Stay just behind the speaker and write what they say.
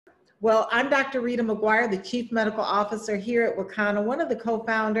Well, I'm Dr. Rita McGuire, the Chief Medical Officer here at Wakanna, one of the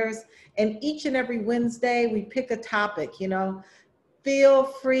co-founders, and each and every Wednesday we pick a topic, Feel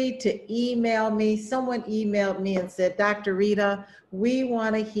free to email me. Someone emailed me and said, Dr. Rita, we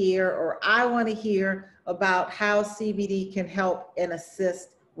want to hear, or I want to hear about how CBD can help and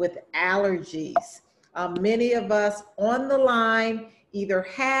assist with allergies. Many of us on the line either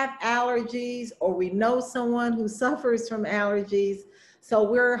have allergies or we know someone who suffers from allergies. So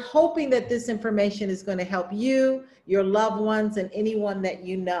we're hoping that this information is going to help you, your loved ones, and anyone that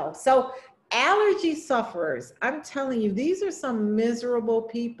you know. So allergy sufferers, I'm telling you, these are some miserable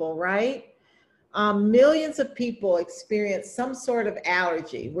people, right? Millions of people experience some sort of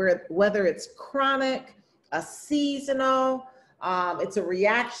allergy, whether it's chronic, a seasonal, it's a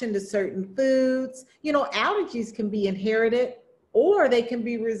reaction to certain foods. Allergies can be inherited or they can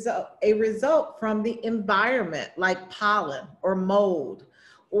be a result from the environment, like pollen or mold,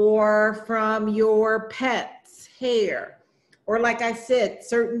 or from your pet's hair, or like I said,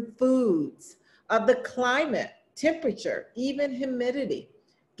 certain foods, the climate, temperature, even humidity.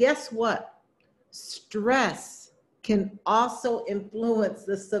 Guess what? Stress can also influence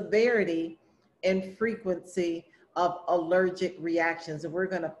the severity and frequency of allergic reactions, and we're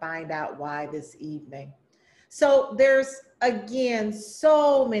going to find out why this evening. So there's, again,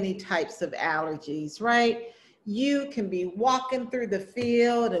 so many types of allergies, right? You can be walking through the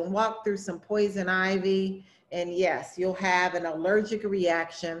field and walk through some poison ivy, and yes, you'll have an allergic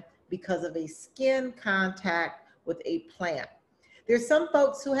reaction because of a skin contact with a plant. There's some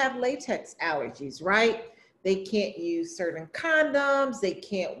folks who have latex allergies, right? They can't use certain condoms, they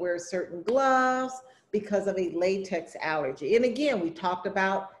can't wear certain gloves because of a latex allergy. And again, we talked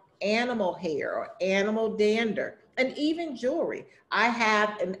about animal hair or animal dander, and even jewelry. I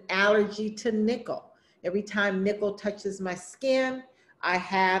have an allergy to nickel. Every time nickel touches my skin, I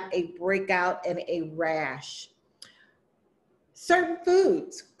have a breakout and a rash. Certain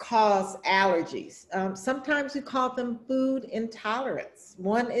foods cause allergies. Sometimes we call them food intolerance.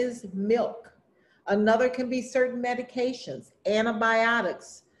 One is milk. Another can be certain medications.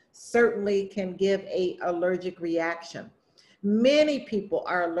 Antibiotics certainly can give an allergic reaction. Many people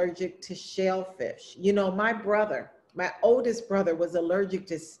are allergic to shellfish. My oldest brother was allergic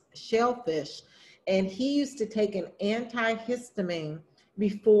to shellfish, and he used to take an antihistamine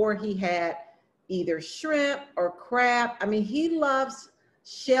before he had either shrimp or crab. I mean, he loves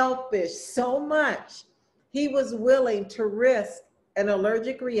shellfish so much, he was willing to risk an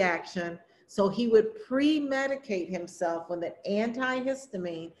allergic reaction. So he would pre-medicate himself with an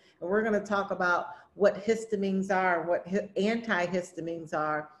antihistamine. And we're going to talk about what histamines are, what antihistamines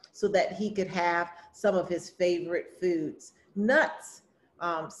are, so that he could have some of his favorite foods. Nuts.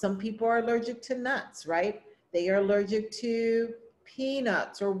 Some people are allergic to nuts, right? They are allergic to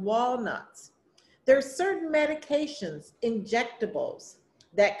peanuts or walnuts. There's certain medications, injectables,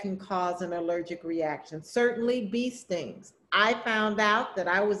 that can cause an allergic reaction. Certainly bee stings. I found out that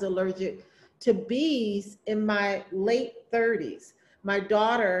I was allergic to bees in my late 30s. My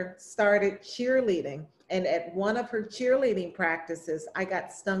daughter started cheerleading, and at one of her cheerleading practices, I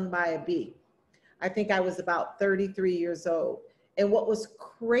got stung by a bee. I think I was about 33 years old. And what was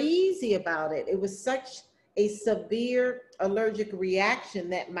crazy about it, it was such a severe allergic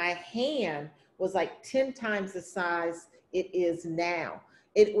reaction that my hand was like 10 times the size it is now.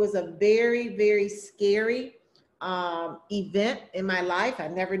 It was a very, very scary event in my life. I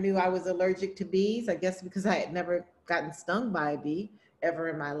never knew I was allergic to bees, I guess because I had never gotten stung by a bee ever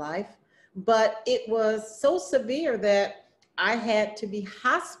in my life. But it was so severe that I had to be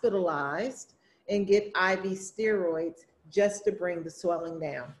hospitalized and get IV steroids just to bring the swelling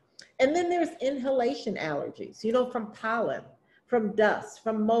down. And then there's inhalation allergies, from pollen, from dust,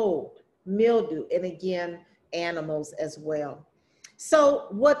 from mold, mildew, and again, animals as well. So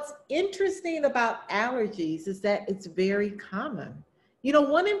what's interesting about allergies is that it's very common.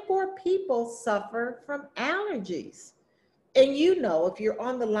 1 in 4 people suffer from allergies. And if you're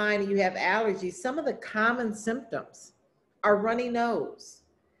on the line and you have allergies, some of the common symptoms are runny nose,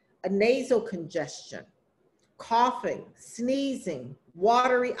 a nasal congestion, coughing, sneezing,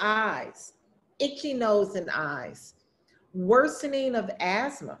 watery eyes, itchy nose and eyes, worsening of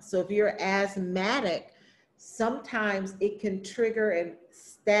asthma. So if you're asthmatic, sometimes it can trigger a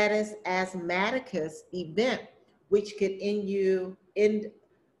status asthmaticus event, which could end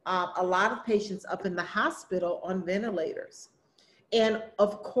a lot of patients up in the hospital on ventilators. And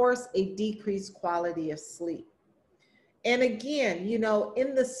of course, a decreased quality of sleep. And again,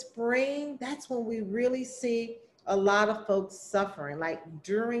 in the spring, that's when we really see a lot of folks suffering, like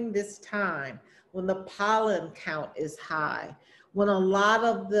during this time when the pollen count is high, when a lot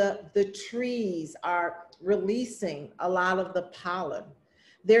of the trees are releasing a lot of the pollen.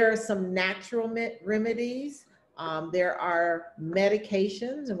 There are some natural remedies. There are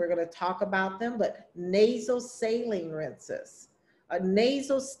medications, and we're going to talk about them, but nasal saline rinses,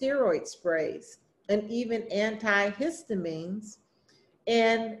 nasal steroid sprays, and even antihistamines.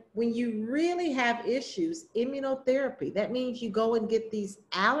 And when you really have issues, immunotherapy, that means you go and get these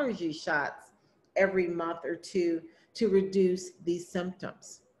allergy shots every month or two to reduce these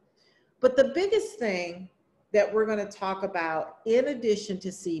symptoms. But the biggest thing that we're going to talk about in addition to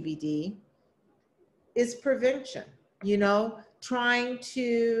CBD is prevention. You know, trying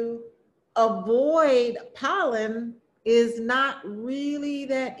to avoid pollen is not really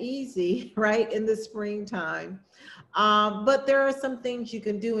that easy, right, in the springtime. But there are some things you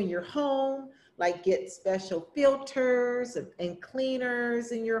can do in your home, like get special filters and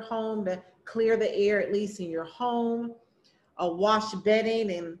cleaners in your home to clear the air, at least in your home. Wash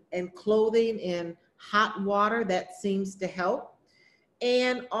bedding and clothing in hot water, that seems to help.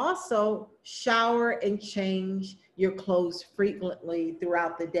 And also shower and change your clothes frequently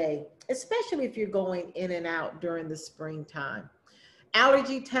throughout the day, especially if you're going in and out during the springtime.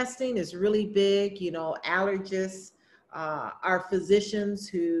 Allergy testing is really big. You know, allergists are physicians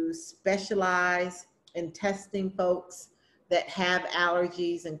who specialize in testing folks that have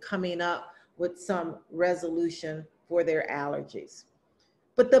allergies and coming up with some resolution for their allergies.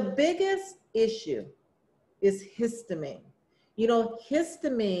 But the biggest issue is histamine. You know,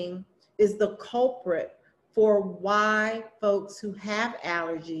 histamine is the culprit for why folks who have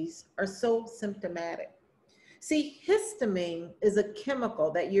allergies are so symptomatic. See, histamine is a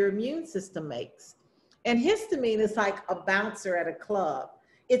chemical that your immune system makes. And histamine is like a bouncer at a club.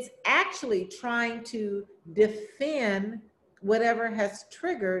 It's actually trying to defend whatever has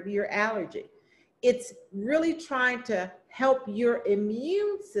triggered your allergy. It's really trying to help your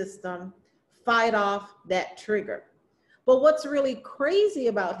immune system fight off that trigger. But what's really crazy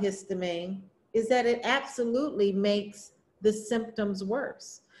about histamine is that it absolutely makes the symptoms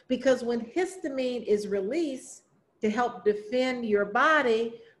worse. Because when histamine is released to help defend your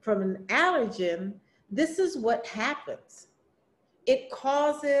body from an allergen, this is what happens. It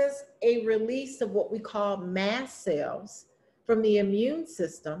causes a release of what we call mast cells from the immune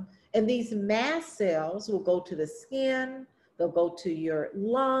system. And these mast cells will go to the skin, they'll go to your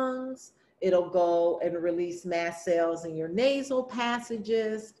lungs, it'll go and release mast cells in your nasal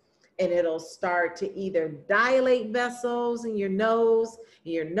passages, and it'll start to either dilate vessels in your nose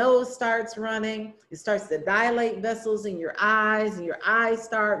starts running, it starts to dilate vessels in your eyes, and your eyes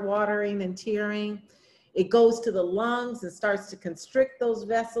start watering and tearing. It goes to the lungs and starts to constrict those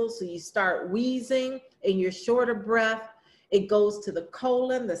vessels, so you start wheezing and you're short of breath. It goes to the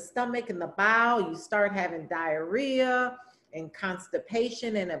colon, the stomach, and the bowel. You start having diarrhea and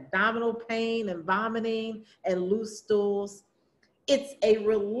constipation and abdominal pain and vomiting and loose stools. It's a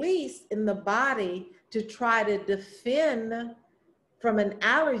release in the body to try to defend from an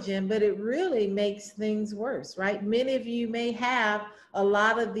allergen, but it really makes things worse, right? Many of you may have a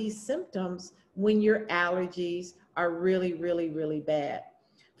lot of these symptoms when your allergies are really, really, really bad.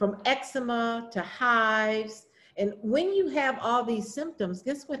 From eczema to hives. And when you have all these symptoms,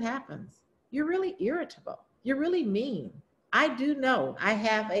 guess what happens? You're really irritable. You're really mean. I do know. I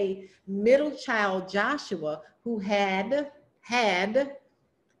have a middle child, Joshua, who had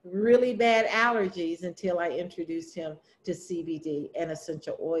really bad allergies until I introduced him to CBD and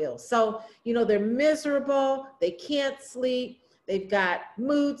essential oils. So, you know, they're miserable, they can't sleep, they've got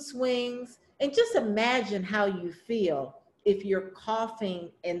mood swings, and just imagine how you feel if you're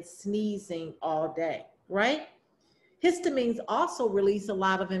coughing and sneezing all day, right? Histamines also release a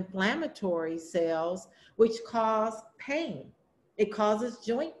lot of inflammatory cells, which cause pain. It causes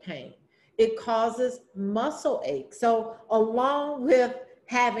joint pain. It causes muscle ache. So along with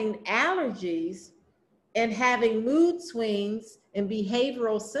having allergies and having mood swings and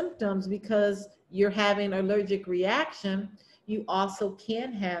behavioral symptoms because you're having an allergic reaction, you also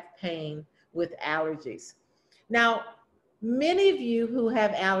can have pain with allergies. Now, many of you who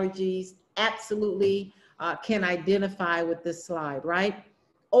have allergies absolutely can identify with this slide, right?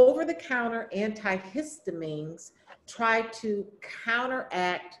 Over-the-counter antihistamines try to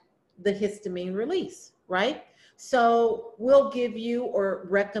counteract the histamine release, right? So we'll give you or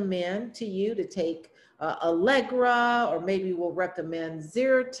recommend to you to take Allegra, or maybe we'll recommend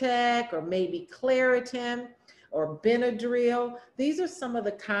Zyrtec, or maybe Claritin, or Benadryl. These are some of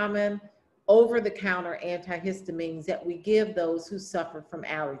the common over-the-counter antihistamines that we give those who suffer from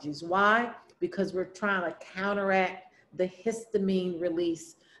allergies. Why? Because we're trying to counteract the histamine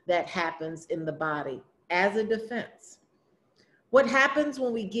release that happens in the body as a defense. What happens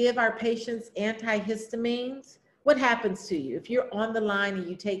when we give our patients antihistamines? What happens to you? If you're on the line and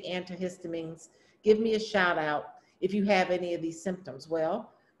you take antihistamines, give me a shout out if you have any of these symptoms.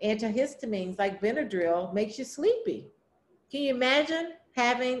 Well, antihistamines like Benadryl makes you sleepy. Can you imagine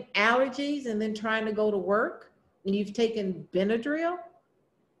having allergies and then trying to go to work and you've taken Benadryl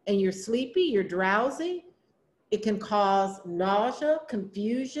and you're sleepy, you're drowsy? It can cause nausea,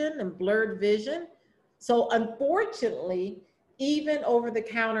 confusion, and blurred vision. So unfortunately, even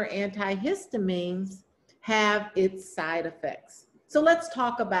over-the-counter antihistamines have its side effects. So let's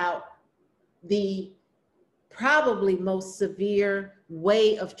talk about the probably most severe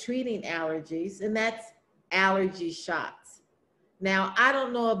way of treating allergies, and that's allergy shots. Now, I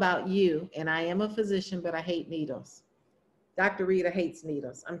don't know about you, and I am a physician, but I hate needles. Dr. Rita hates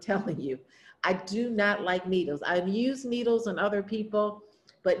needles. I'm telling you, I do not like needles. I've used needles on other people,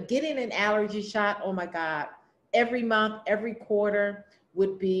 but getting an allergy shot, oh my God, every month, every quarter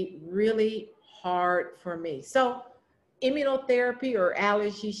would be really hard for me. So immunotherapy or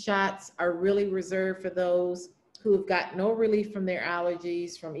allergy shots are really reserved for those who have got no relief from their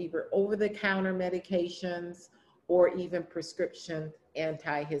allergies from either over-the-counter medications or even prescription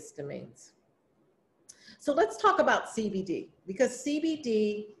antihistamines. So let's talk about CBD, because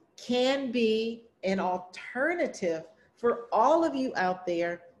CBD can be an alternative for all of you out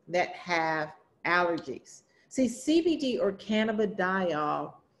there that have allergies. See, CBD or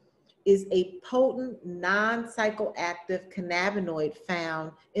cannabidiol is a potent non-psychoactive cannabinoid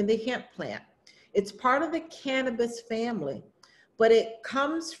found in the hemp plant. It's part of the cannabis family, but it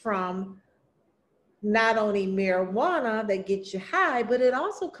comes from not only marijuana that gets you high, but it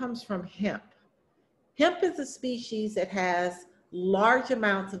also comes from hemp. Hemp is a species that has large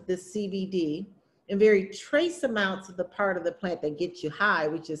amounts of this CBD and very trace amounts of the part of the plant that gets you high,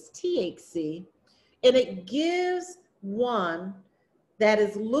 which is THC, and it gives one that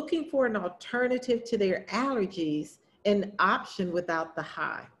is looking for an alternative to their allergies an option without the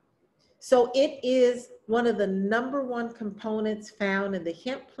high. So it is one of the #1 components found in the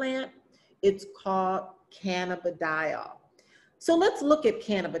hemp plant. It's called cannabidiol. So let's look at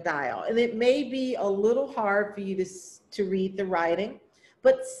cannabidiol, and it may be a little hard for you to read the writing,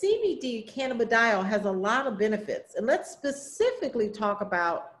 but CBD, cannabidiol, has a lot of benefits. And let's specifically talk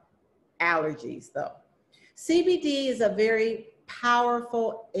about allergies though. CBD is a very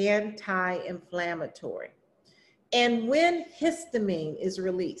powerful anti-inflammatory. And when histamine is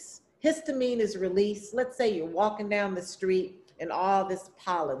released, let's say you're walking down the street and all this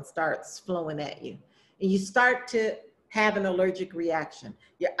pollen starts flowing at you, and you start to have an allergic reaction.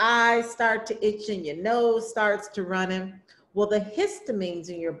 Your eyes start to itch and your nose starts to running. Well, the histamines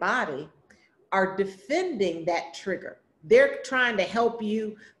in your body are defending that trigger. They're trying to help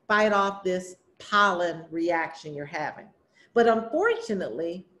you fight off this pollen reaction you're having. But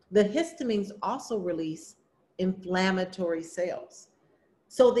unfortunately, the histamines also release inflammatory cells.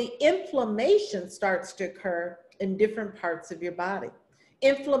 So the inflammation starts to occur in different parts of your body.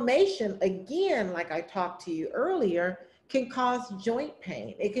 Inflammation, again, like I talked to you earlier, can cause joint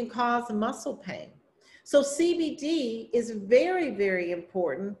pain. It can cause muscle pain. So CBD is very, very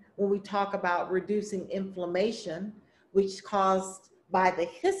important when we talk about reducing inflammation, which is caused by the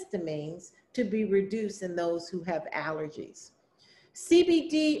histamines, to be reduced in those who have allergies.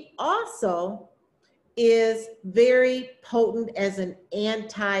 CBD also is very potent as an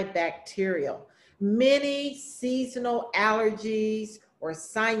antibacterial. Many seasonal allergies or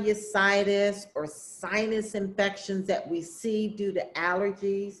sinusitis or sinus infections that we see due to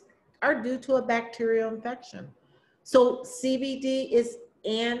allergies are due to a bacterial infection. So CBD is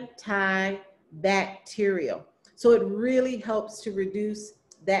antibacterial. So it really helps to reduce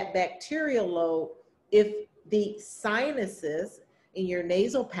that bacterial load if the sinuses in your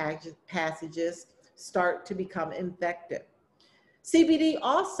nasal passages start to become infected. CBD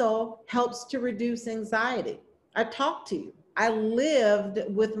also helps to reduce anxiety. I talked to you. I lived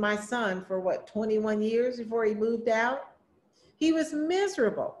with my son for 21 years before he moved out. He was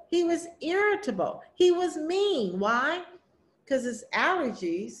miserable. He was irritable. He was mean. Why? Because his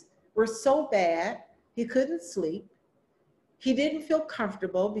allergies were so bad, he couldn't sleep. He didn't feel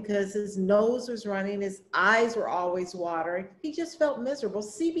comfortable because his nose was running, his eyes were always watering. He just felt miserable.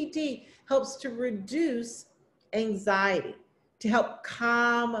 CBD helps to reduce anxiety, to help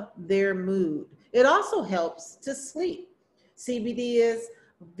calm their mood. It also helps to sleep. CBD is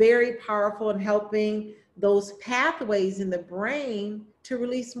very powerful in helping those pathways in the brain to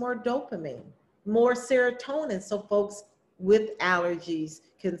release more dopamine, more serotonin, so folks with allergies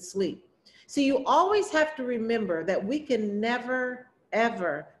can sleep. So you always have to remember that we can never,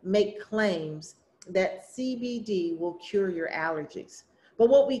 ever make claims that CBD will cure your allergies. But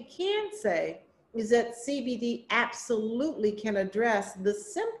what we can say is that CBD absolutely can address the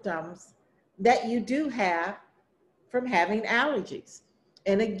symptoms that you do have from having allergies.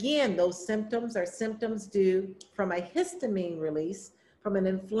 And again, those symptoms are symptoms due from a histamine release, from an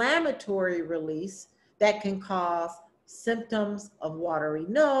inflammatory release that can cause symptoms of watery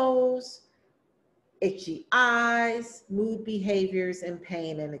nose, itchy eyes, mood behaviors, and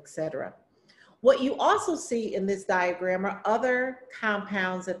pain, and etc. What you also see in this diagram are other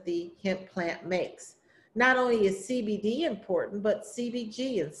compounds that the hemp plant makes. Not only is CBD important, but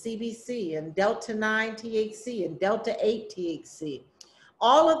CBG and CBC and delta-9 THC and delta-8 THC.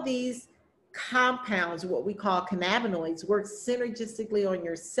 All of these compounds, what we call cannabinoids, work synergistically on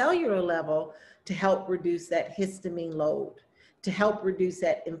your cellular level to help reduce that histamine load, to help reduce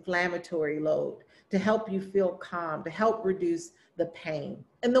that inflammatory load, to help you feel calm, to help reduce the pain.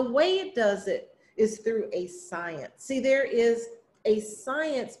 And the way it does it is through a science. See, there is a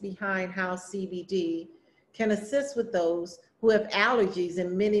science behind how CBD can assist with those who have allergies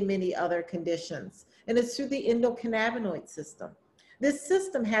and many, many other conditions. And it's through the endocannabinoid system. This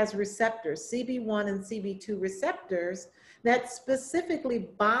system has receptors, CB1 and CB2 receptors, that specifically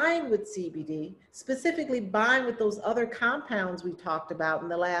bind with CBD, specifically bind with those other compounds we talked about in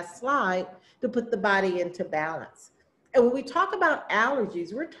the last slide to put the body into balance. And when we talk about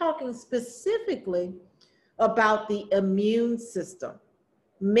allergies, we're talking specifically about the immune system,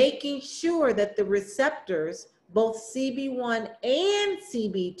 making sure that the receptors, both CB1 and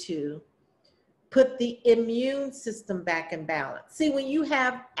CB2, put the immune system back in balance. See, when you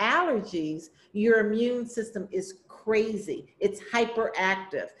have allergies, your immune system is crazy. It's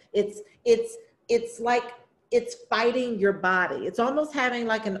hyperactive. It's like it's fighting your body. It's almost having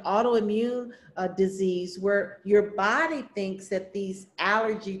like an autoimmune disease where your body thinks that these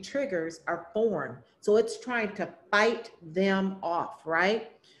allergy triggers are foreign. So it's trying to fight them off,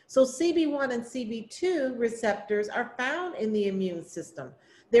 right? So CB1 and CB2 receptors are found in the immune system.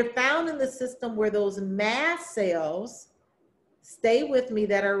 They're found in the system where those mast cells, stay with me,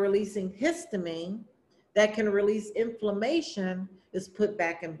 that are releasing histamine, that can release inflammation, is put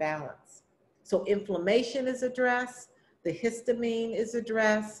back in balance. So inflammation is addressed, the histamine is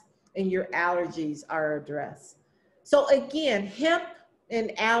addressed, and your allergies are addressed. So again, hemp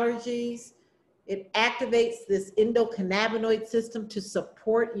and allergies, it activates this endocannabinoid system to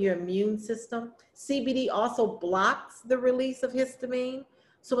support your immune system. CBD also blocks the release of histamine.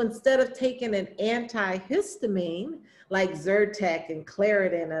 So instead of taking an antihistamine like Zyrtec and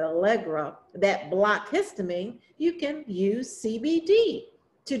Claritin and Allegra that block histamine, you can use CBD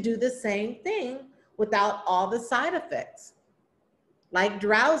to do the same thing without all the side effects, like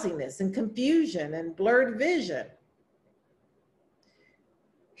drowsiness and confusion and blurred vision.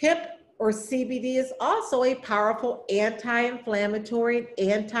 Hemp or CBD is also a powerful anti-inflammatory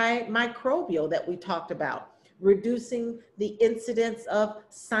and antimicrobial that we talked about, reducing the incidence of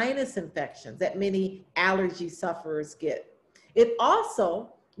sinus infections that many allergy sufferers get. It also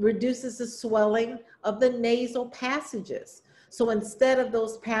reduces the swelling of the nasal passages. So instead of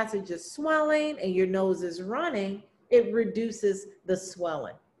those passages swelling and your nose is running, it reduces the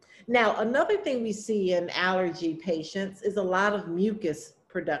swelling. Now, another thing we see in allergy patients is a lot of mucus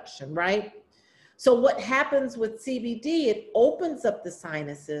production, right? So what happens with CBD, it opens up the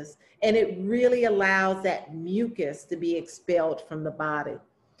sinuses and it really allows that mucus to be expelled from the body.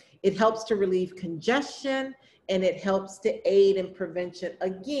 It helps to relieve congestion and it helps to aid in prevention,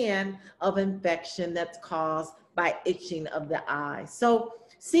 again, of infection that's caused by itching of the eye. So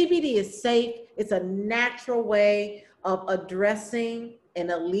CBD is safe. It's a natural way of addressing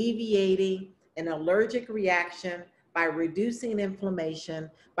and alleviating an allergic reaction by reducing inflammation,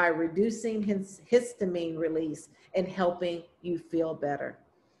 by reducing histamine release, and helping you feel better.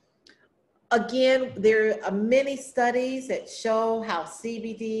 Again, there are many studies that show how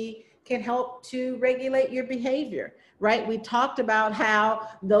CBD can help to regulate your behavior, right? We talked about how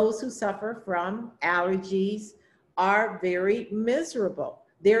those who suffer from allergies are very miserable.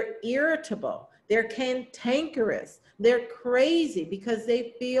 They're irritable. They're cantankerous. They're crazy because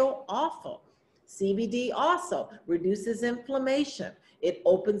they feel awful. CBD also reduces inflammation. It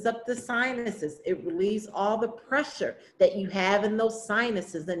opens up the sinuses. It relieves all the pressure that you have in those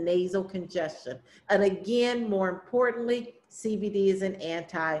sinuses and nasal congestion. And again, more importantly, CBD is an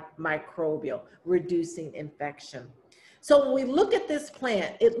antimicrobial, reducing infection. So when we look at this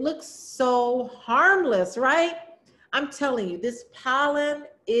plant, it looks so harmless, right? I'm telling you, this pollen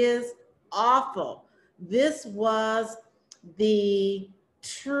is awful. This was the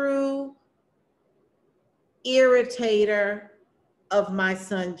true irritator of my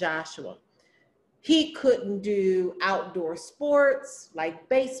son Joshua. He couldn't do outdoor sports like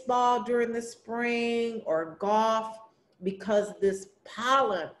baseball during the spring or golf because this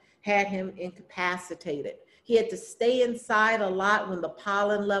pollen had him incapacitated. He had to stay inside a lot when the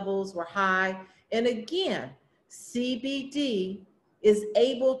pollen levels were high. And again, CBD is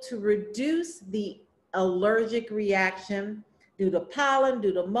able to reduce the allergic reaction due to pollen,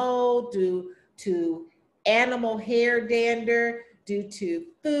 due to mold, due to animal hair dander, due to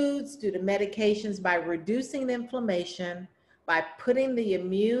foods, due to medications, by reducing the inflammation, by putting the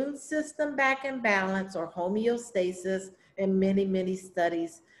immune system back in balance or homeostasis, and many, many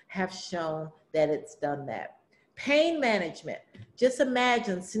studies have shown that it's done that. Pain management. Just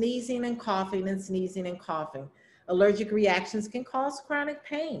imagine sneezing and coughing and sneezing and coughing. Allergic reactions can cause chronic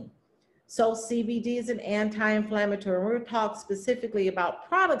pain. So CBD is an anti-inflammatory. We're going to talk specifically about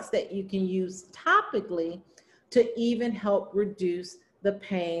products that you can use topically to even help reduce the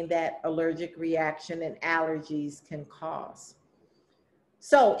pain that allergic reaction and allergies can cause.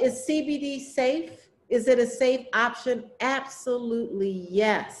 So is CBD safe? Is it a safe option? Absolutely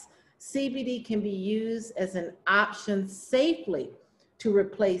yes. CBD can be used as an option safely to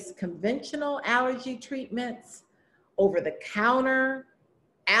replace conventional allergy treatments, over-the-counter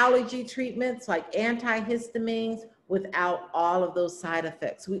allergy treatments like antihistamines, without all of those side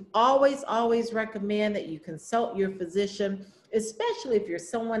effects. We always recommend that you consult your physician, especially if you're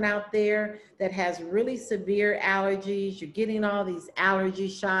someone out there that has really severe allergies, you're getting all these allergy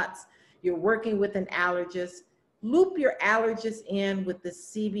shots, you're working with an allergist. Loop your allergist in with the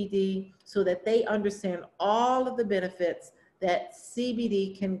CBD so that they understand all of the benefits that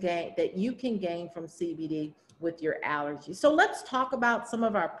CBD can gain, that you can gain from CBD with your allergies. So let's talk about some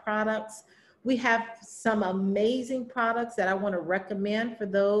of our products. We have some amazing products that I want to recommend for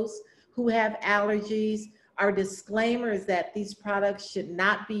those who have allergies. Our disclaimer is that these products should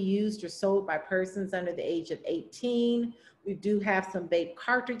not be used or sold by persons under the age of 18. We do have some vape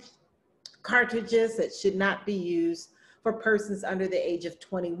cartridges that should not be used for persons under the age of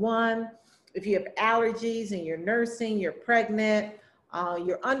 21. If you have allergies and you're nursing, you're pregnant,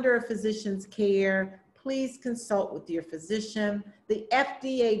 you're under a physician's care, please consult with your physician. The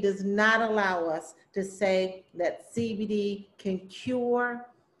FDA does not allow us to say that CBD can cure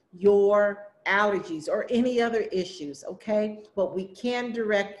your allergies or any other issues, okay? But we can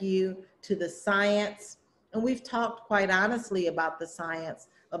direct you to the science. And we've talked quite honestly about the science,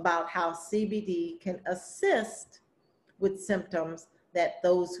 about how CBD can assist with symptoms that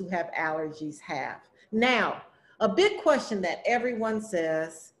those who have allergies have. Now, a big question that everyone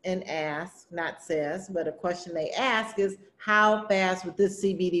says and asks, not says, but a question they ask is, how fast would this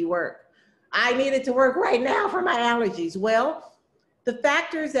CBD work? I need it to work right now for my allergies. Well, the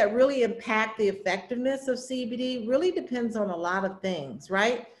factors that really impact the effectiveness of CBD really depends on a lot of things,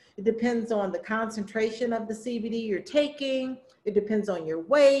 right? It depends on the concentration of the CBD you're taking. It depends on your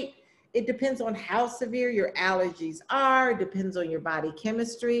weight. It depends on how severe your allergies are. It depends on your body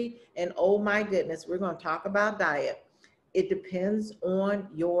chemistry. And oh my goodness, we're going to talk about diet. It depends on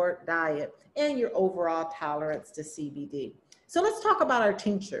your diet and your overall tolerance to CBD. So let's talk about our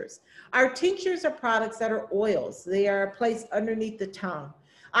tinctures. Our tinctures are products that are oils. They are placed underneath the tongue.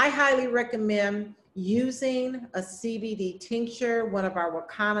 I highly recommend using a CBD tincture, one of our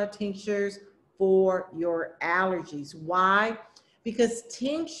Wakanna tinctures, for your allergies. Why? Because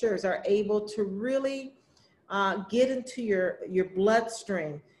tinctures are able to really get into your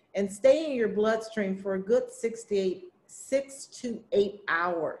bloodstream and stay in your bloodstream for a good 6 to 8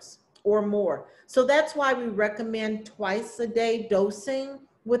 hours or more. So that's why we recommend twice a day dosing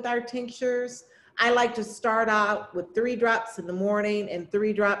with our tinctures. I like to start out with 3 drops in the morning and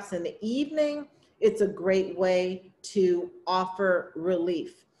 3 drops in the evening. It's a great way to offer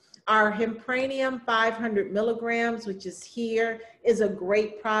relief. Our Hempranium 500 milligrams, which is here, is a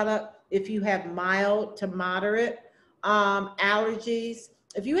great product if you have mild to moderate allergies.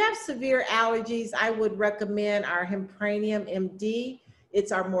 If you have severe allergies, I would recommend our Hempranium MD.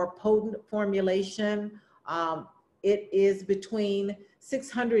 It's our more potent formulation. It is between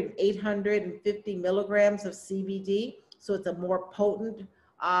 600 and 850 milligrams of CBD, so it's a more potent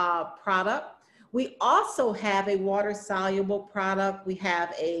product. We also have a water-soluble product. We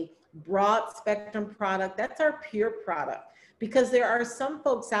have a broad-spectrum product. That's our pure product, because there are some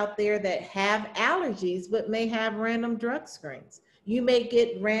folks out there that have allergies but may have random drug screens. You may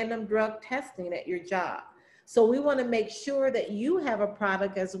get random drug testing at your job. So we want to make sure that you have a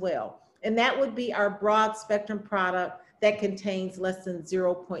product as well. And that would be our broad-spectrum product that contains less than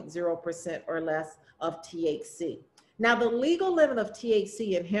 0.0% or less of THC. Now, the legal limit of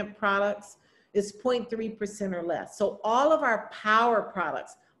THC in hemp products is 0.3% or less. So all of our power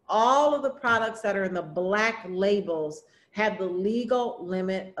products, all of the products that are in the black labels have the legal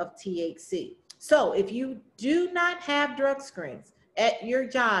limit of THC. So if you do not have drug screens at your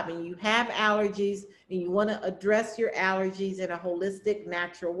job and you have allergies and you want to address your allergies in a holistic,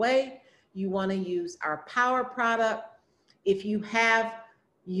 natural way, you want to use our power product. If you have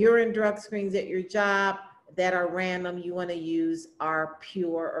urine drug screens at your job that are random, you want to use our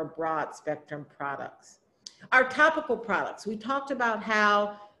pure or broad spectrum products. Our topical products, we talked about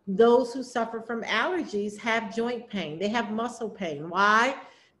how those who suffer from allergies have joint pain, they have muscle pain. Why?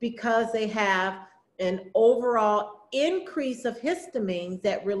 Because they have an overall increase of histamines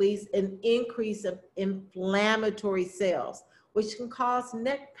that release an increase of inflammatory cells, which can cause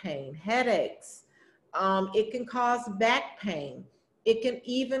neck pain, headaches. It can cause back pain. It can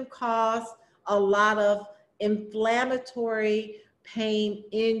even cause a lot of inflammatory pain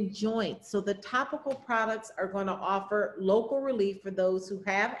in joints. So the topical products are going to offer local relief for those who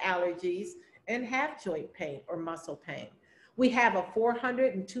have allergies and have joint pain or muscle pain. We have a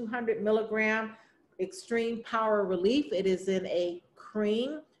 400 and 200 milligram extreme power relief. It is in a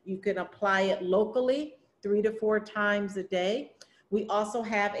cream. You can apply it locally 3 to 4 times a day. We also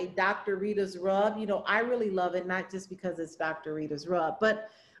have a Dr. Rita's rub. You know, I really love it, not just because it's Dr. Rita's rub, but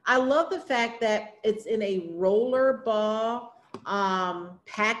I love the fact that it's in a roller ball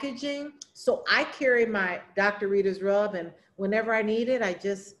packaging. So I carry my Dr. Rita's rub, and whenever I need it, I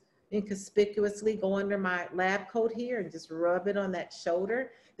just inconspicuously go under my lab coat here and just rub it on that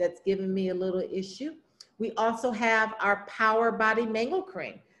shoulder that's giving me a little issue. We also have our Power Body Mango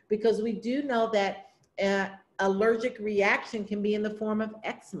Cream, because we do know that allergic reaction can be in the form of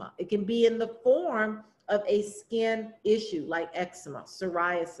eczema. It can be in the form of a skin issue like eczema,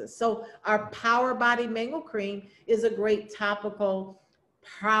 psoriasis. So our Power Body Mango Cream is a great topical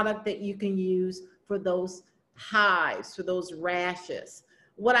product that you can use for those hives, for those rashes.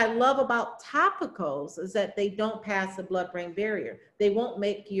 What I love about topicals is that they don't pass the blood-brain barrier. They won't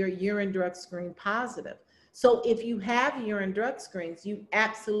make your urine drug screen positive. So if you have urine drug screens, you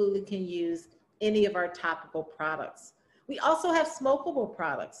absolutely can use any of our topical products. We also have smokable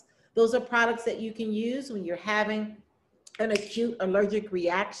products. Those are products that you can use when you're having an acute allergic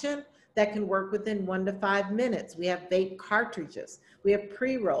reaction that can work within 1 to 5 minutes. We have vape cartridges. We have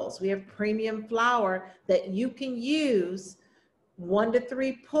pre-rolls. We have premium flour that you can use. 1 to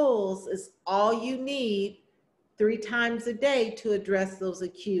 3 pulls is all you need 3 times a day to address those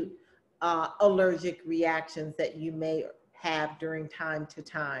acute allergic reactions that you may have during time to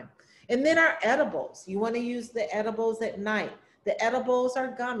time. And then our edibles. You want to use the edibles at night. The edibles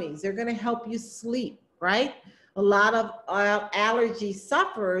are gummies. They're going to help you sleep, right? A lot of allergy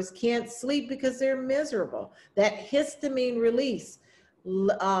sufferers can't sleep because they're miserable. That histamine release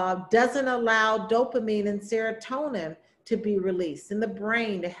doesn't allow dopamine and serotonin to be released in the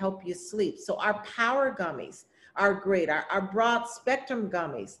brain to help you sleep. So our power gummies are great. Our broad spectrum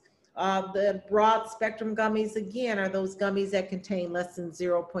gummies. The broad spectrum gummies, again, are those gummies that contain less than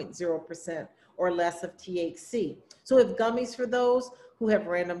 0.0% or less of THC. So we have gummies for those who have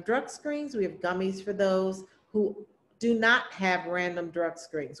random drug screens. We have gummies for those who do not have random drug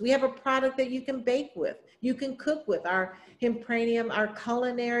screens. We have a product that you can bake with, you can cook with. Our Hempranium, our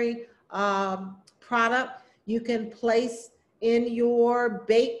culinary product, you can place in your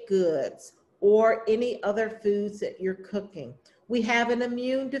baked goods or any other foods that you're cooking. We have an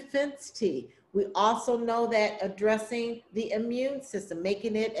immune defense tea. We also know that addressing the immune system,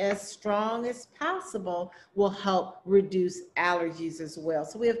 making it as strong as possible, will help reduce allergies as well.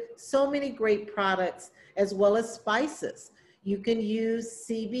 So we have so many great products, as well as spices. You can use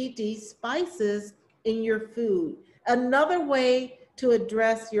CBD spices in your food. Another way to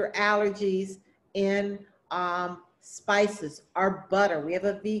address your allergies in spices are butter. We have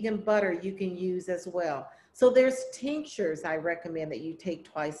a vegan butter you can use as well. So there's tinctures I recommend that you take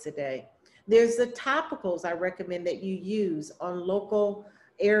twice a day. There's the topicals I recommend that you use on local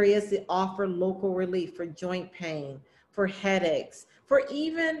areas that offer local relief for joint pain, for headaches, for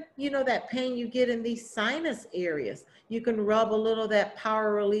even, you know, that pain you get in these sinus areas. You can rub a little of that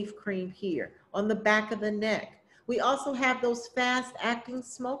power relief cream here on the back of the neck. We also have those fast-acting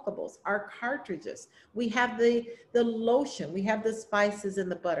smokables, our cartridges. We have the lotion. We have the spices and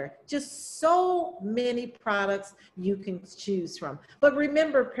the butter. Just so many products you can choose from. But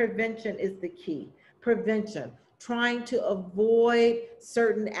remember, prevention is the key. Prevention. Trying to avoid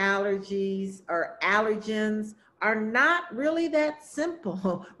certain allergies or allergens are not really that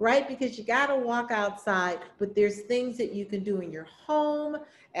simple, right? Because you got to walk outside, but there's things that you can do in your home,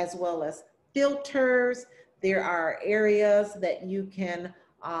 as well as filters. There are areas that you can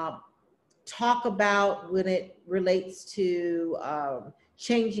talk about when it relates to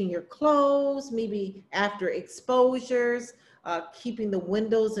changing your clothes, maybe after exposures, keeping the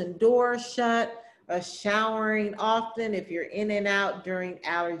windows and doors shut, showering often if you're in and out during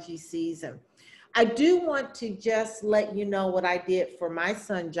allergy season. I do want to just let you know what I did for my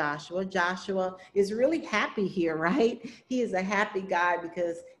son, Joshua. Joshua is really happy here, right? He is a happy guy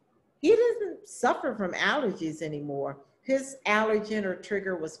because he doesn't suffer from allergies anymore. His allergen or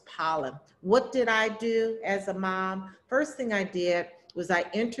trigger was pollen. What did I do as a mom? First thing I did was I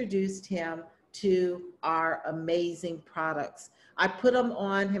introduced him to our amazing products. I put him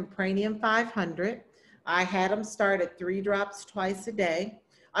on Hempranium 500. I had him start at 3 drops twice a day.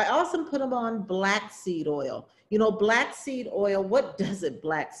 I also put him on black seed oil. You know, black seed oil, what doesn't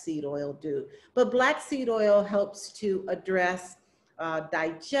black seed oil do? But black seed oil helps to address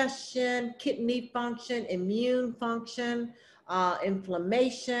digestion, kidney function, immune function,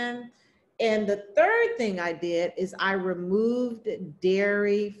 inflammation. And the third thing I did is I removed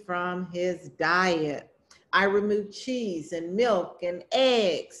dairy from his diet. I removed cheese and milk and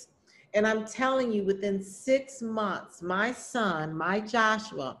eggs. And I'm telling you, within 6 months, my son, my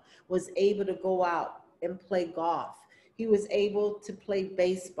Joshua, was able to go out and play golf. He was able to play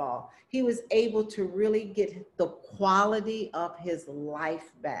baseball. He was able to really get the quality of his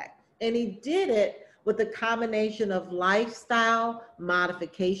life back. And he did it with a combination of lifestyle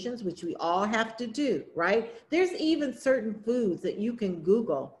modifications, which we all have to do, right? There's even certain foods that you can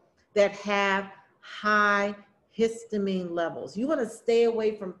Google that have high histamine levels. You want to stay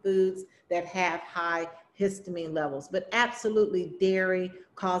away from foods that have high histamine levels, but absolutely dairy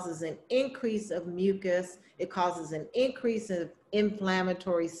causes an increase of mucus. It causes an increase of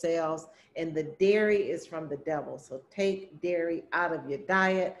inflammatory cells, and the dairy is from the devil. So take dairy out of your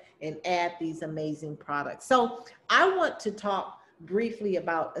diet and add these amazing products. So I want to talk briefly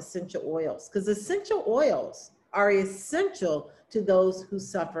about essential oils, because essential oils are essential to those who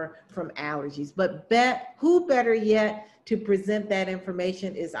suffer from allergies. But who better yet to present that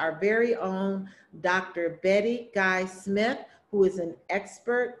information is our very own Dr. Bettie Guy-Smith, who is an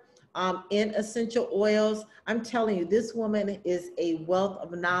expert in essential oils. I'm telling you, this woman is a wealth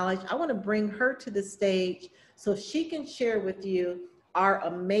of knowledge. I want to bring her to the stage so she can share with you our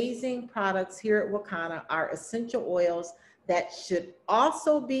amazing products here at Wakanna, our essential oils that should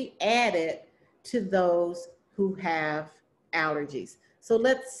also be added to those who have allergies. So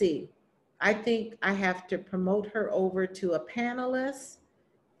let's see. I think I have to promote her over to a panelist.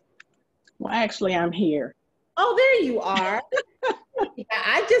 Well, actually, I'm here. Oh, there you are.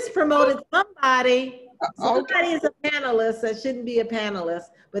 I just promoted somebody. Somebody is a panelist that shouldn't be a panelist,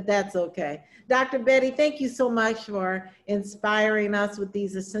 but that's okay. Dr. Bettie, thank you so much for inspiring us with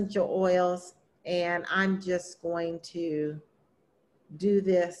these essential oils. And I'm just going to do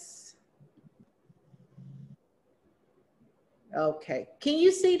this. Okay. Can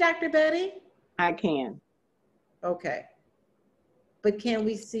you see Dr. Bettie? I can. Okay. But can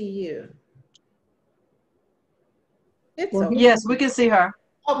we see you? It's okay. Yes, we can see her.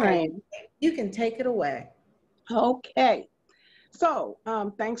 Okay. You can take it away. Okay. So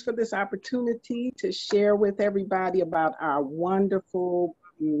thanks for this opportunity to share with everybody about our wonderful,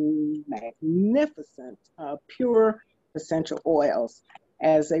 magnificent, pure essential oils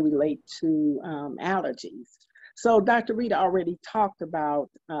as they relate to allergies. So Dr. Rita already talked about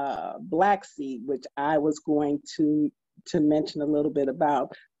black seed, which I was going to mention a little bit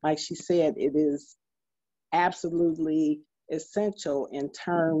about. Like she said, it is absolutely essential in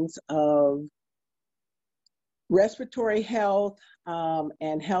terms of respiratory health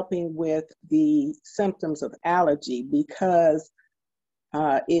and helping with the symptoms of allergy, because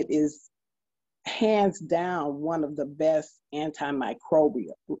it is hands down one of the best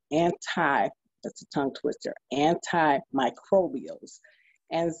that's a tongue twister, antimicrobials.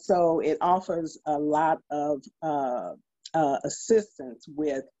 And so it offers a lot of assistance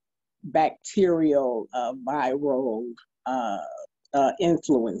with bacterial, viral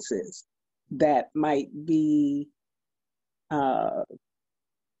influences that might be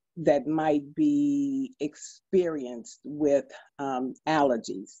experienced with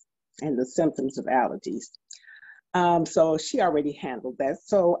allergies and the symptoms of allergies. So she already handled that.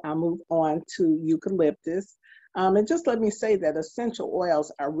 So I'll move on to eucalyptus. And just let me say that essential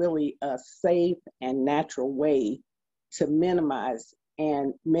oils are really a safe and natural way to minimize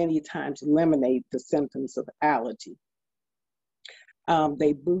and many times eliminate the symptoms of allergy.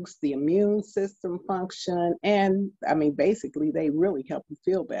 They boost the immune system function, and I mean, basically, they really help you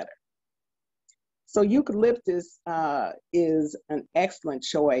feel better. So eucalyptus is an excellent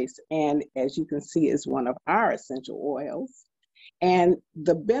choice, and as you can see, is one of our essential oils. And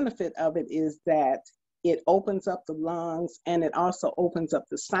the benefit of it is that it opens up the lungs, and it also opens up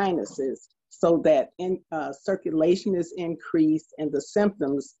the sinuses so that circulation is increased and the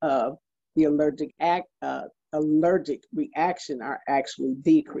symptoms of the allergic reaction are actually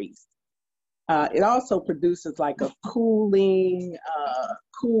decreased. It also produces like a cooling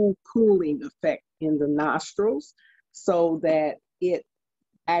effect in the nostrils, so that it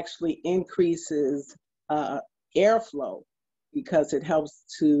actually increases airflow, because it helps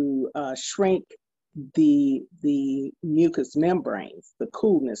to shrink the mucous membranes. The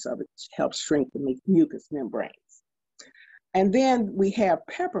coolness of it helps shrink the mucous membranes. And then we have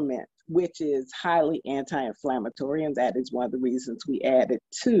peppermint, which is highly anti-inflammatory, and that is one of the reasons we added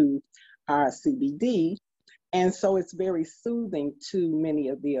to our CBD. And so it's very soothing to many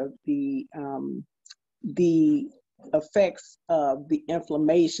of the effects of the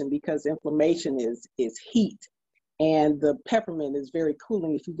inflammation, because inflammation is heat, and the peppermint is very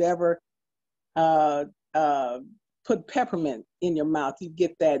cooling. If you've ever put peppermint in your mouth, you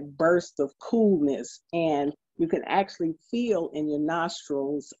get that burst of coolness, and you can actually feel in your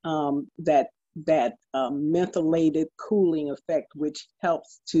nostrils that mentholated cooling effect, which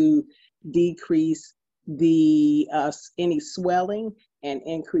helps to decrease the any swelling and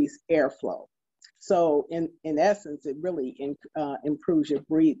increase airflow. So in essence, it really improves your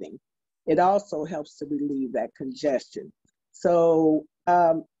breathing. It also helps to relieve that congestion. So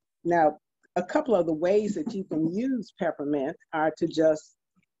now, a couple of the ways that you can use peppermint are to just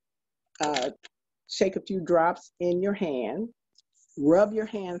shake a few drops in your hand, rub your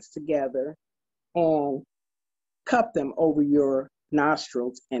hands together, and cup them over your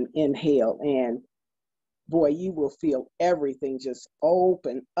nostrils and inhale. And boy, you will feel everything just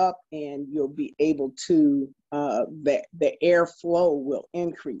open up, and you'll be able to, the airflow will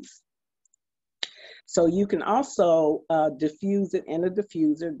increase. So you can also diffuse it in a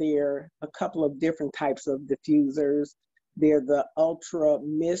diffuser. There are a couple of different types of diffusers. They're the ultra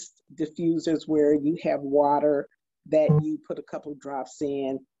mist diffusers, where you have water that you put a couple drops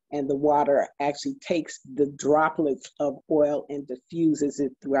in, and the water actually takes the droplets of oil and diffuses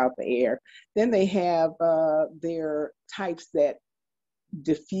it throughout the air. Then they have their types that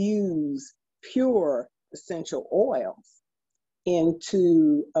diffuse pure essential oils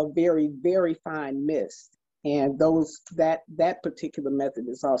into a very, very fine mist. And that particular method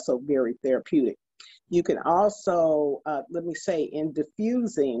is also very therapeutic. You can also, let me say, in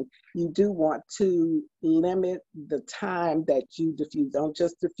diffusing, you do want to limit the time that you diffuse. Don't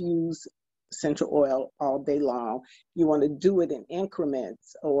just diffuse essential oil all day long. You want to do it in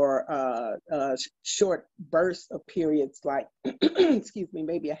increments, or short bursts of periods, like, excuse me,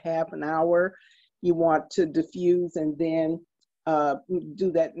 maybe a half an hour. You want to diffuse, and then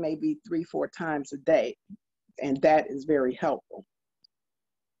do that maybe 3-4 times a day. And that is very helpful.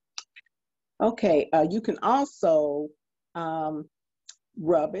 Okay, you can also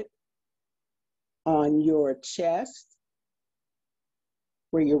rub it on your chest,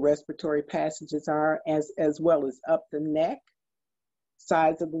 where your respiratory passages are, as well as up the neck,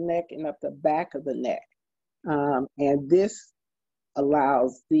 sides of the neck, and up the back of the neck. And this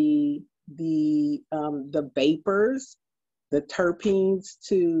allows the vapors, the terpenes,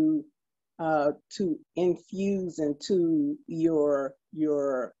 to infuse into your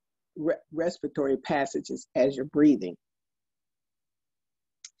respiratory passages as you're breathing.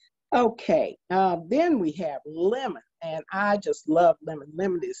 Okay, then we have lemon, and I just love lemon.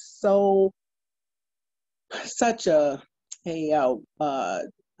 Lemon is such a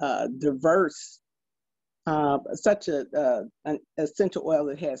diverse, such an essential oil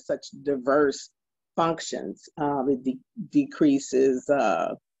that has such diverse functions. It decreases,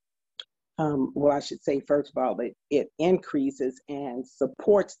 well, I should say, first of all, it increases and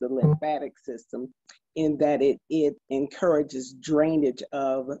supports the lymphatic system, in that it encourages drainage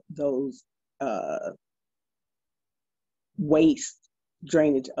of those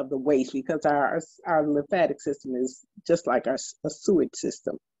drainage of the waste, because our lymphatic system is just like a sewage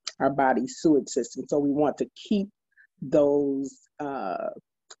system, our body's sewage system. So we want to keep those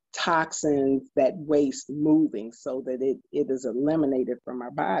toxins, that waste, moving, so that it is eliminated from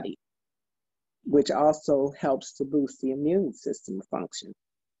our body, which also helps to boost the immune system function.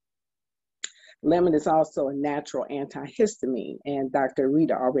 Lemon is also a natural antihistamine, and Dr.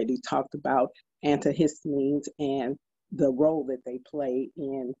 Rita already talked about antihistamines and the role that they play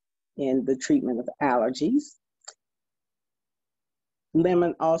in the treatment of allergies.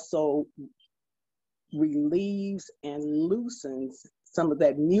 Lemon also relieves and loosens some of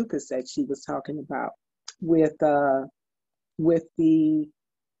that mucus that she was talking about with the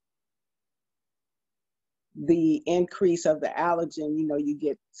the increase of the allergen, you know, you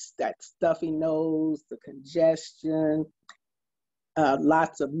get that stuffy nose, the congestion,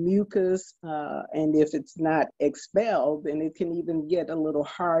 lots of mucus, and if it's not expelled, then it can even get a little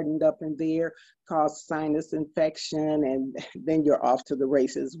hardened up in there, cause sinus infection, and then you're off to the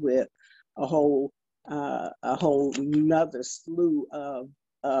races with a whole nother slew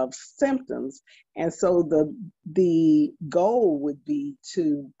of symptoms. And so the goal would be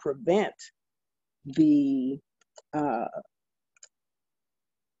to prevent the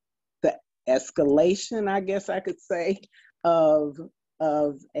escalation, I guess I could say, of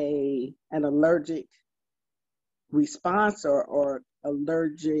an allergic response or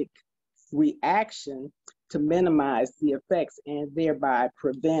allergic reaction, to minimize the effects and thereby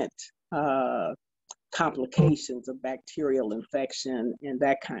prevent complications of bacterial infection and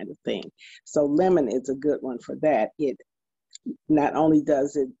that kind of thing. So lemon is a good one for that. It not only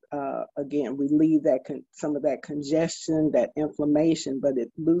does it, again, relieve some of that congestion, that inflammation, but it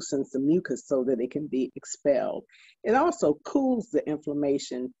loosens the mucus so that it can be expelled. It also cools the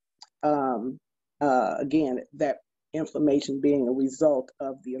inflammation, again, that inflammation being a result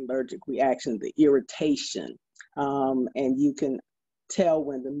of the allergic reaction, the irritation. And you can tell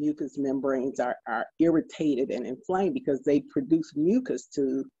when the mucous membranes are irritated and inflamed because they produce mucus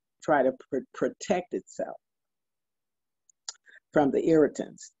to try to protect itself from the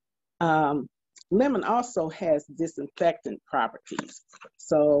irritants. Lemon also has disinfectant properties,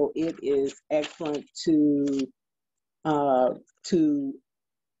 so it is excellent to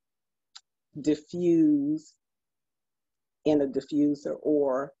diffuse in a diffuser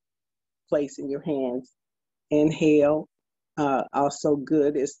or place in your hands. Inhale. Also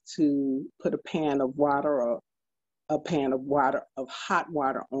good is to put a pan of water or a pan of hot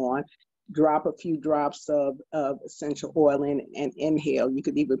water on, drop a few drops of essential oil in and inhale. You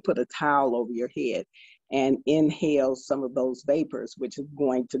could even put a towel over your head and inhale some of those vapors, which is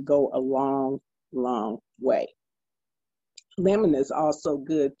going to go a long, long way. Lemon is also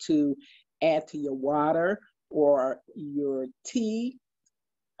good to add to your water or your tea,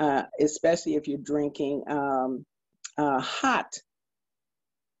 especially if you're drinking hot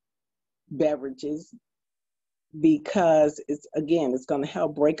beverages, because it's going to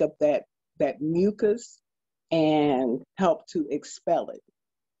help break up that mucus and help to expel it.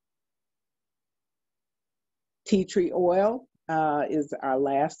 Tea tree oil is our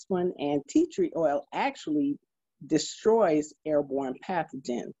last one, and tea tree oil actually destroys airborne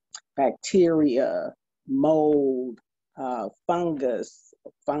pathogens, bacteria, mold, fungus,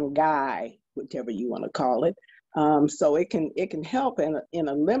 fungi, whichever you want to call it. So it can help in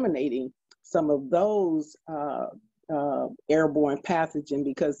eliminating some of those airborne pathogen,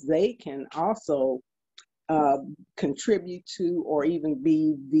 because they can also contribute to or even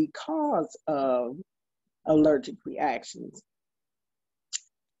be the cause of allergic reactions.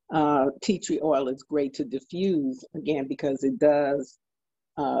 Tea tree oil is great to diffuse, again, because it does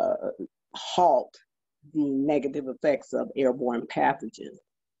halt the negative effects of airborne pathogens.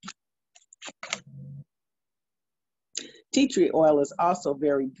 Tea tree oil is also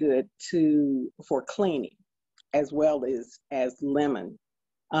very good for cleaning, as well as lemon,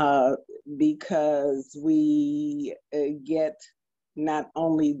 because we get not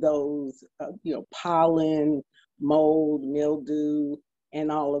only those pollen, mold, mildew,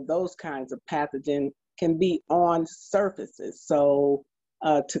 and all of those kinds of pathogen can be on surfaces. So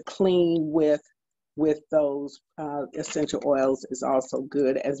to clean with those essential oils is also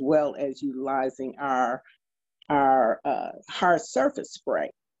good, as well as utilizing our hard surface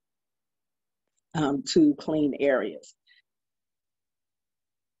spray to clean areas.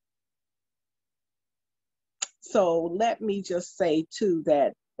 So let me just say too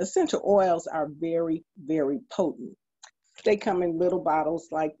that essential oils are very, very potent. They come in little bottles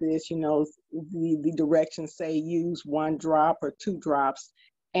like this, the directions say use 1 drop or 2 drops.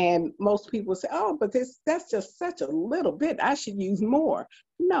 And most people say, oh, but that's just such a little bit, I should use more.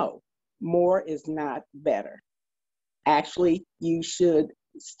 No, more is not better. Actually, you should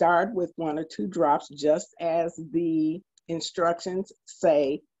start with 1 or 2 drops, just as the instructions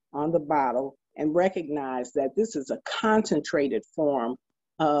say on the bottle, and recognize that this is a concentrated form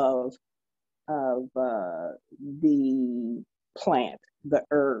of the plant, the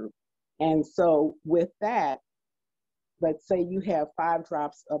herb. And so with that, let's say you have 5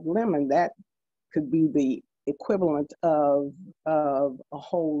 drops of lemon, that could be the equivalent of a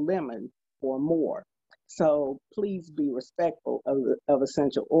whole lemon or more. So please be respectful of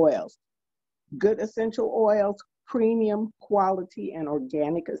essential oils. Good essential oils, premium quality and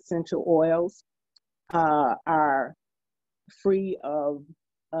organic essential oils are free of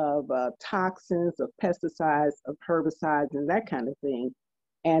toxins, of pesticides, of herbicides, and that kind of thing,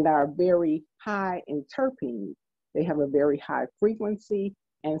 and are very high in terpenes. They have a very high frequency,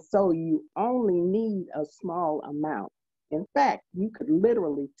 and so you only need a small amount. In fact, you could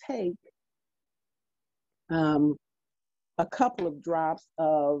literally take a couple of drops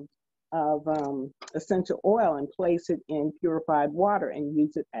of essential oil and place it in purified water and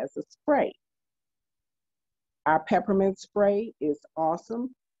use it as a spray. Our peppermint spray is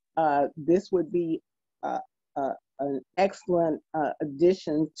awesome. This would be an excellent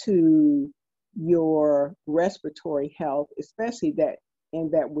addition to your respiratory health, especially that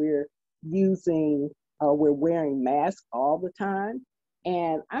we're wearing masks all the time.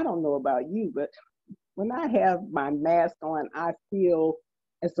 And I don't know about you, but when I have my mask on, I feel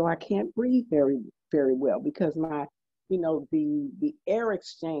as though I can't breathe very, very well because the air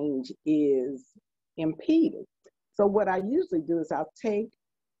exchange is impeded. So what I usually do is I'll take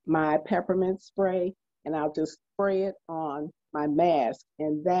my peppermint spray and I'll just spray it on my mask,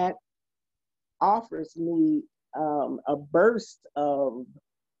 and that offers me a burst of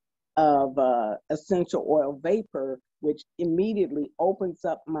essential oil vapor, which immediately opens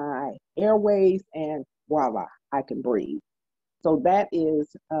up my airways, and voila, I can breathe. So that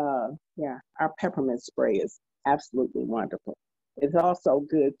is, our peppermint spray is absolutely wonderful. It's also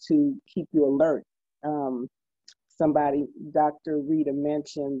good to keep you alert. Dr. Rita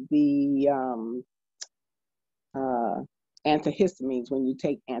mentioned the antihistamines. When you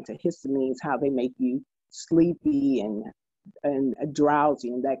take antihistamines, how they make you sleepy and drowsy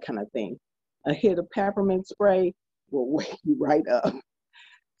and that kind of thing. A hit of peppermint spray will wake you right up.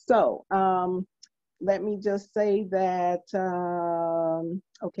 So let me just say that,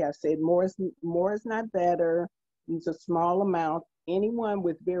 I said more is not better. Use a small amount. Anyone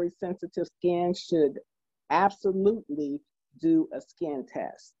with very sensitive skin should absolutely do a skin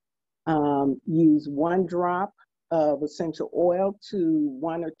test. Use 1 drop of essential oil to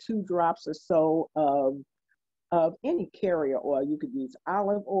 1 or 2 drops or so of any carrier oil. You could use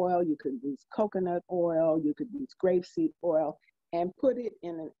olive oil, you could use coconut oil, you could use grapeseed oil, and put it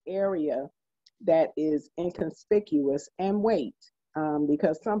in an area that is inconspicuous and wait,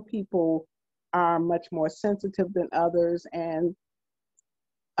 because some people are much more sensitive than others, and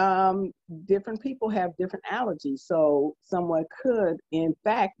different people have different allergies. So someone could, in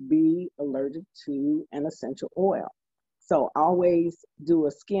fact, be allergic to an essential oil. So always do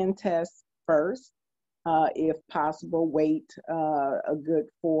a skin test first. If possible, wait a good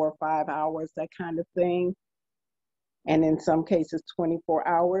 4 or 5 hours, that kind of thing. And in some cases, 24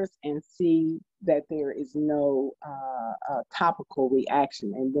 hours, and see that there is no topical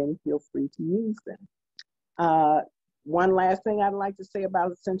reaction, and then feel free to use them. One last thing I'd like to say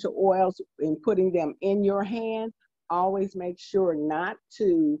about essential oils, in putting them in your hand, always make sure not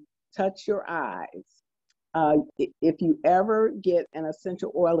to touch your eyes. If you ever get an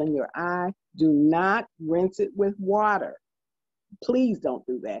essential oil in your eye, do not rinse it with water. Please don't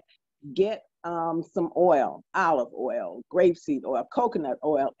do that. Get some oil, olive oil, grapeseed oil, coconut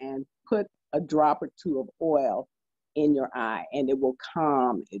oil, and put a drop or 2 of oil in your eye, and it will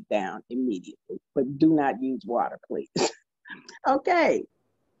calm it down immediately. But do not use water, please. Okay,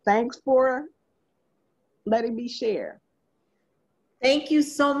 thanks for letting me share. Thank you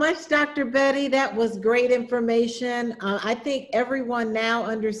so much, Dr. Bettie. That was great information. I think everyone now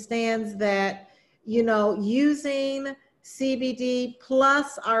understands that, using CBD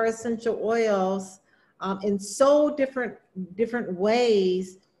plus our essential oils in so different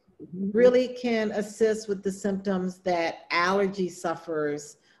ways really can assist with the symptoms that allergy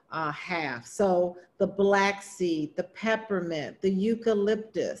sufferers have. So the black seed, the peppermint, the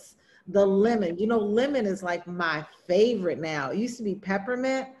eucalyptus, the lemon. Lemon is like my favorite now. It used to be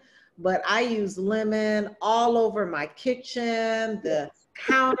peppermint, but I use lemon all over my kitchen, the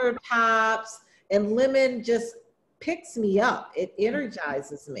countertops, and lemon just picks me up. It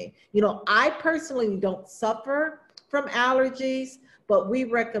energizes me. I personally don't suffer from allergies, but we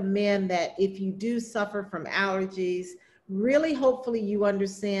recommend that if you do suffer from allergies, really hopefully you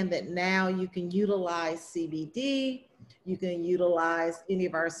understand that now you can utilize CBD, you can utilize any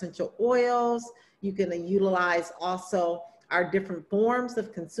of our essential oils, you can utilize also our different forms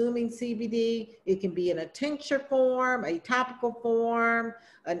of consuming CBD. It can be in a tincture form, a topical form,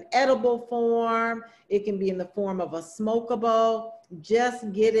 an edible form. It can be in the form of a smokable.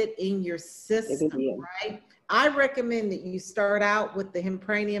 Just get it in your system, right? I recommend that you start out with the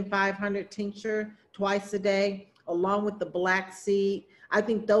Hempranium 500 tincture twice a day, along with the black seed. I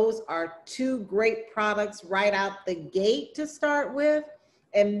think those are 2 great products right out the gate to start with.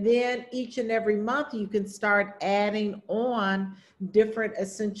 And then each and every month, you can start adding on different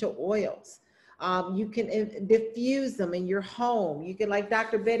essential oils. You can diffuse them in your home. You can, like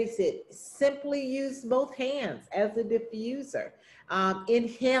Dr. Betty said, simply use both hands as a diffuser.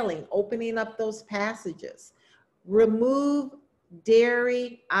 Inhaling, opening up those passages. Remove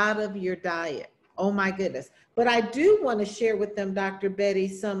dairy out of your diet. Oh my goodness. But I do want to share with them, Dr. Betty,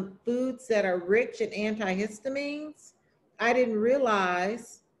 some foods that are rich in antihistamines. I didn't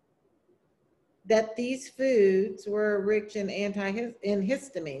realize that these foods were rich in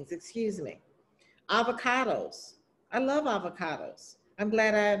histamines, excuse me. Avocados. I love avocados. I'm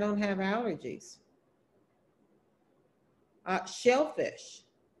glad I don't have allergies. Shellfish.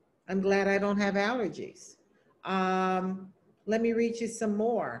 I'm glad I don't have allergies. Let me read you some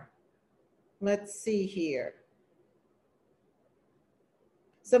more. Let's see here.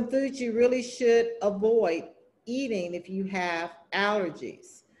 Some foods you really should avoid eating if you have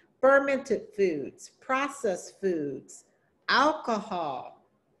allergies. Fermented foods, processed foods, alcohol,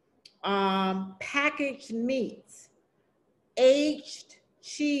 packaged meats, aged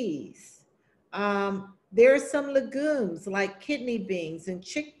cheese. There are some legumes like kidney beans and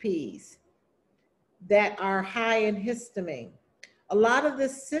chickpeas that are high in histamine. A lot of the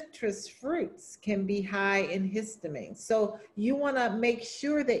citrus fruits can be high in histamine. So you want to make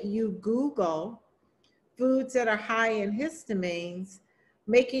sure that you Google foods that are high in histamines,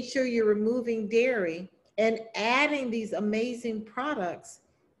 making sure you're removing dairy and adding these amazing products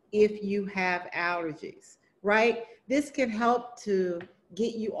if you have allergies, right? This can help to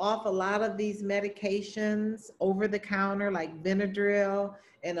get you off a lot of these medications over the counter like Benadryl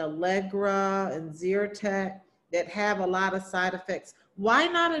and Allegra and Zyrtec that have a lot of side effects. Why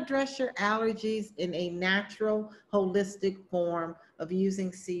not address your allergies in a natural, holistic form of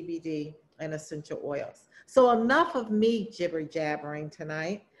using CBD and essential oils? So enough of me jibber jabbering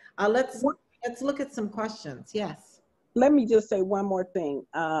tonight. Let's look at some questions. Yes. Let me just say one more thing.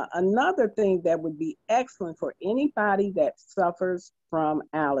 Another thing that would be excellent for anybody that suffers from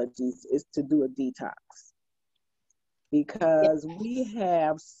allergies is to do a detox. Because we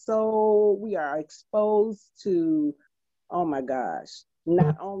are exposed to, oh my gosh,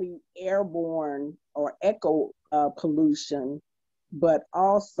 not only airborne or echo pollution, but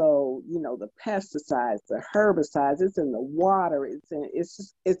also, the pesticides, the herbicides, it's in the water,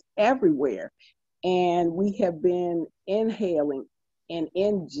 it's everywhere. And we have been inhaling and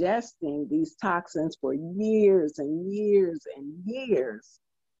ingesting these toxins for years and years and years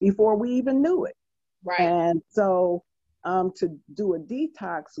before we even knew it. Right. And so to do a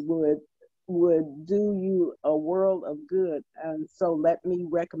detox would do you a world of good. And so let me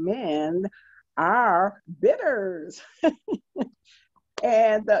recommend our bitters.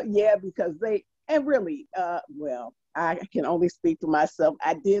 And because I can only speak for myself.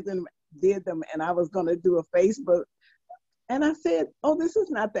 I did them and I was going to do a Facebook and I said, oh, this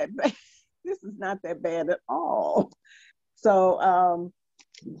is not that bad. This is not that bad at all. So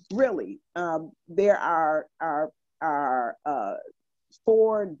really, there are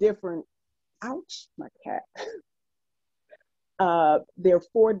 4 different, ouch, my cat. There are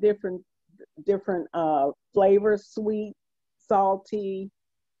 4 different flavors: sweet, salty,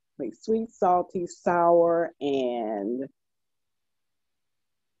 sour, and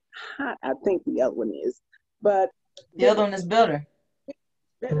hot. I think the other one is, but the other one is bitter.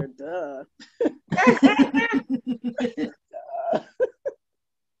 Bitter, duh.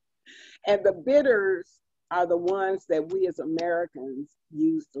 And the bitters are the ones that we as Americans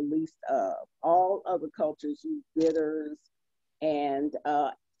use the least of. All other cultures use bitters and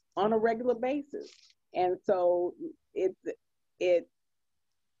on a regular basis. And so it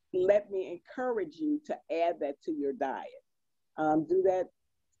let me encourage you to add that to your diet. Do that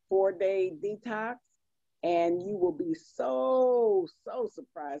 4-day detox, and you will be so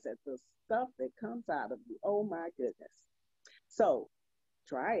surprised at the stuff that comes out of you. Oh my goodness. So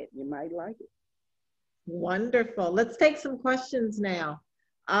try it. You might like it. Wonderful. Let's take some questions now.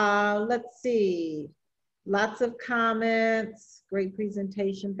 Let's see. Lots of comments. Great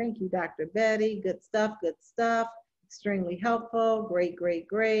presentation. Thank you, Dr. Betty. Good stuff. Good stuff. Extremely helpful. Great, great,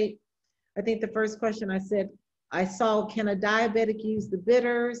 great. I think the first question I saw, can a diabetic use the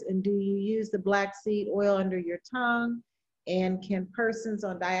bitters, and do you use the black seed oil under your tongue? And can persons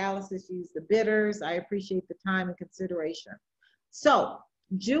on dialysis use the bitters? I appreciate the time and consideration. So,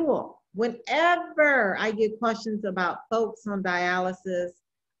 Jewel, whenever I get questions about folks on dialysis,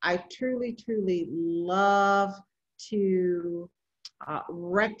 I truly, truly love to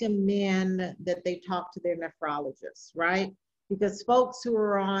recommend that they talk to their nephrologist, right? Because folks who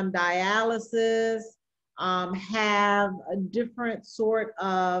are on dialysis, have a different sort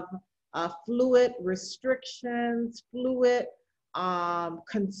of fluid restrictions, fluid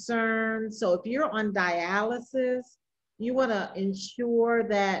concerns. So if you're on dialysis, you want to ensure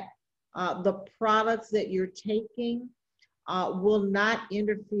that the products that you're taking will not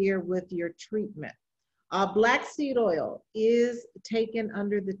interfere with your treatment. Black seed oil is taken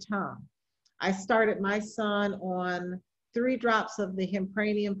under the tongue. I started my son on 3 drops of the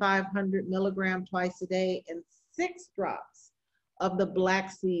Hempranium 500 milligram twice a day and 6 drops of the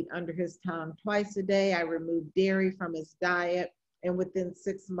black seed under his tongue twice a day. I removed dairy from his diet, and within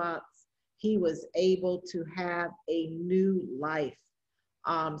 6 months, he was able to have a new life.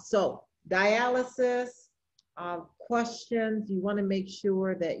 So dialysis, questions, you want to make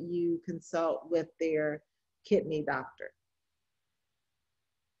sure that you consult with their kidney doctor.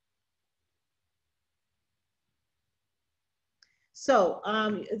 So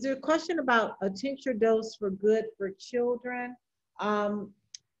is there a question about a tincture dose for good for children?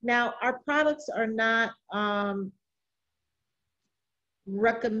 Now, our products are not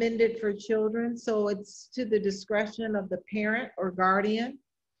recommended for children, so it's to the discretion of the parent or guardian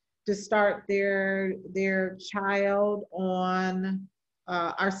to start their child on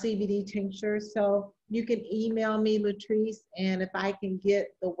our CBD tincture. So you can email me, Latrice, and if I can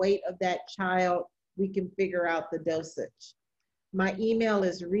get the weight of that child, we can figure out the dosage. My email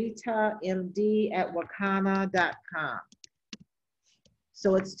is ritamd@wakanna.com.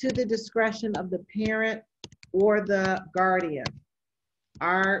 So it's to the discretion of the parent or the guardian.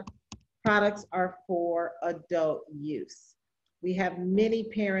 Our products are for adult use. We have many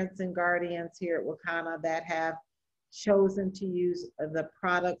parents and guardians here at Wakanna that have chosen to use the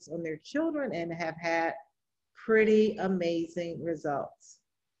products on their children and have had pretty amazing results.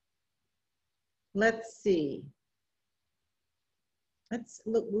 Let's see. Let's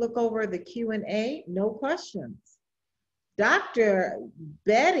look over the Q&A. No questions. Dr.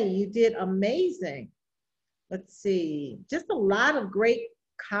 Betty, you did amazing. Let's see. Just a lot of great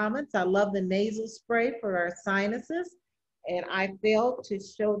comments. I love the nasal spray for our sinuses. And I failed to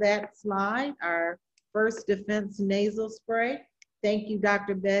show that slide, our First Defense nasal spray. Thank you,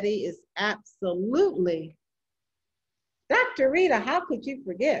 Dr. Betty. Is absolutely. Dr. Rita, how could you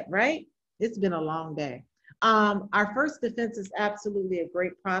forget, right? It's been a long day. Our First Defense is absolutely a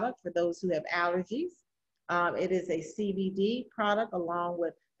great product for those who have allergies. It is a CBD product along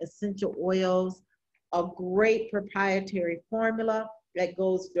with essential oils, a great proprietary formula that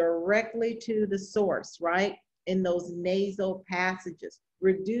goes directly to the source, right? In those nasal passages,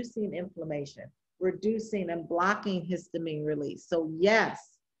 reducing inflammation, reducing and blocking histamine release. So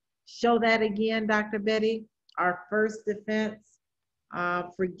yes, show that again, Dr. Betty. Our First Defense,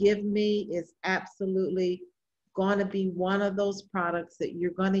 forgive me, is absolutely going to be one of those products that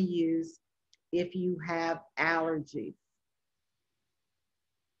you're going to use if you have allergies.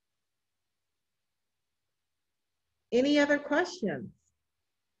 Any other questions?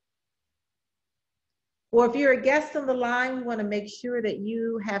 Or if you're a guest on the line, we want to make sure that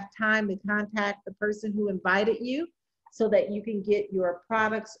you have time to contact the person who invited you so that you can get your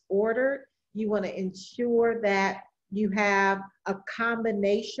products ordered. You want to ensure that you have a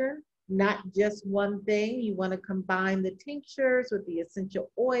combination, not just one thing. You want to combine the tinctures with the essential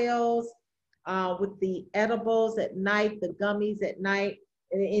oils, with the edibles at night, the gummies at night,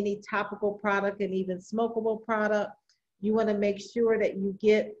 and any topical product and even smokable product. You want to make sure that you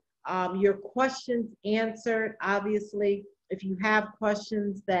get your questions answered. Obviously, if you have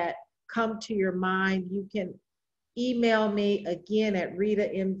questions that come to your mind, you can email me again at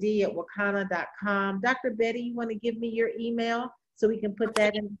ritamd@wakanna.com. Dr. Betty, you want to give me your email so we can put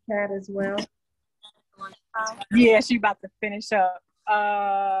that in the chat as well? Yeah, she's about to finish up.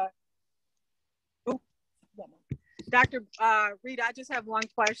 Dr. Rita, I just have one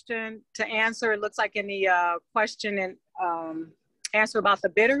question to answer. It looks like in the question and answer about the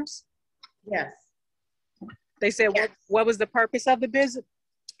bitters. Yes. They said, what was the purpose of the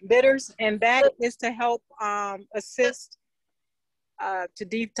bitters? And that is to help assist to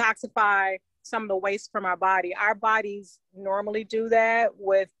detoxify some of the waste from our body. Our bodies normally do that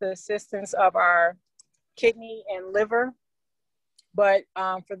with the assistance of our kidney and liver. But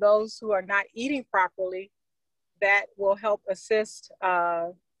for those who are not eating properly, that will help assist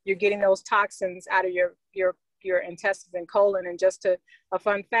you're getting those toxins out of your intestines and colon. And just a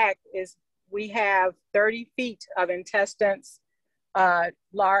fun fact is we have 30 feet of intestines,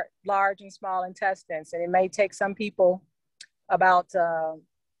 large and small intestines. And it may take some people about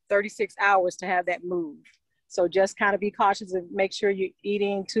 36 hours to have that move. So just kind of be cautious and make sure you're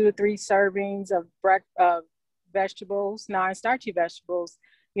eating 2 to 3 servings of vegetables, non-starchy vegetables,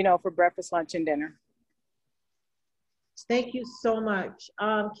 you know, for breakfast, lunch, and dinner. Thank you so much.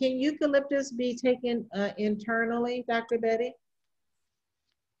 Can eucalyptus be taken internally, Dr. Betty?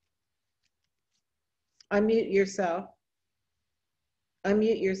 Unmute yourself.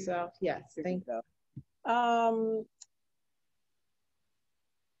 Unmute yourself. Yes, thank you.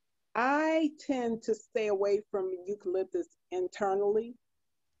 I tend to stay away from eucalyptus internally.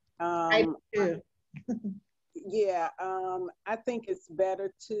 I do. Yeah, I think it's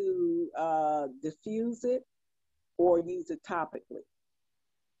better to diffuse it or use it topically.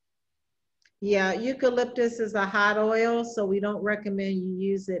 Yeah, eucalyptus is a hot oil, so we don't recommend you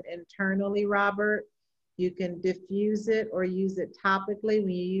use it internally, Robert. You can diffuse it or use it topically.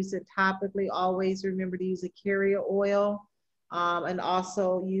 When you use it topically, always remember to use a carrier oil, and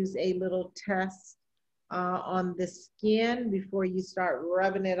also use a little test on the skin before you start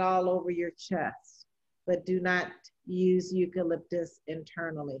rubbing it all over your chest. But do not use eucalyptus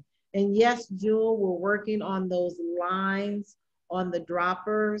internally. And yes, Jewel, we're working on those lines on the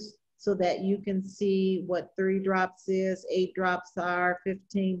droppers so that you can see what 3 drops is, 8 drops are,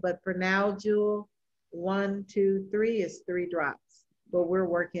 15. But for now, Jewel, 1, 2, 3 is 3 drops. But we're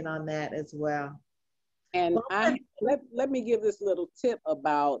working on that as well. And let me give this little tip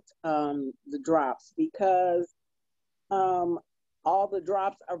about the drops, because all the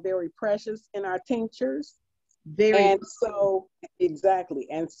drops are very precious in our tinctures. And so, exactly.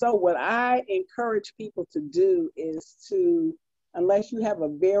 And so what I encourage people to do is to, unless you have a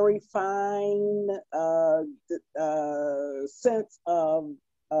very fine sense of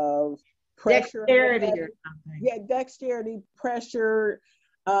pressure. Dexterity or something. Yeah, dexterity, pressure.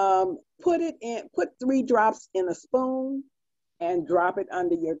 Put 3 drops in a spoon and drop it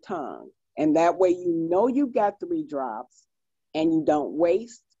under your tongue. And that way you know you've got 3 drops and you don't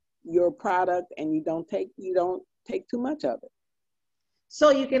waste your product and you don't take too much of it. So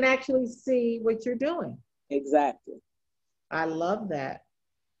you can actually see what you're doing. Exactly. I love that.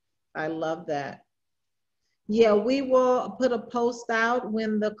 I love that. Yeah, we will put a post out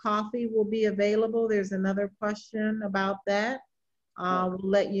when the coffee will be available. There's another question about that. We'll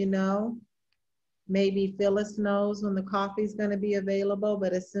let you know. Maybe Phyllis knows when the coffee is going to be available,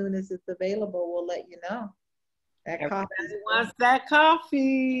 but as soon as it's available, we'll let you know. Everybody wants that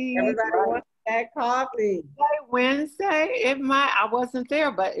coffee. Everybody wants that coffee. Wednesday, I wasn't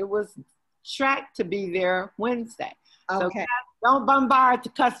there, but it was tracked to be there Wednesday. Okay. So don't bombard the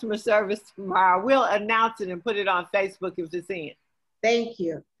customer service tomorrow. We'll announce it and put it on Facebook if it's in. Thank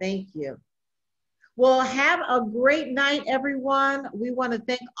you. Thank you. Well, have a great night, everyone. We want to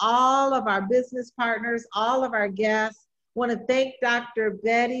thank all of our business partners, all of our guests. Want to thank Dr.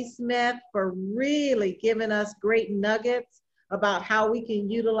 Bettie Smith for really giving us great nuggets about how we can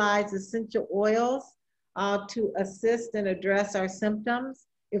utilize essential oils to assist and address our symptoms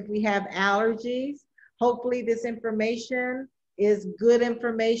if we have allergies. Hopefully this information is good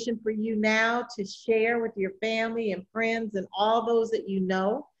information for you now to share with your family and friends and all those that you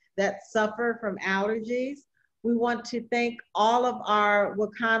know that suffer from allergies. We want to thank all of our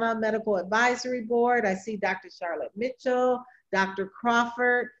Wakanna Medical Advisory Board. I see Dr. Charlotte Mitchell, Dr.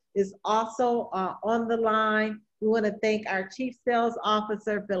 Crawford is also on the line. We want to thank our Chief Sales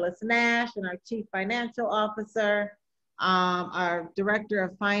Officer, Phyllis Nash, and our Chief Financial Officer, our Director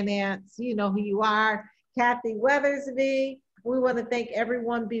of Finance, you know who you are, Kathy Weathersby. We want to thank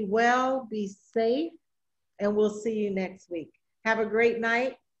everyone. Be well, be safe, and we'll see you next week. Have a great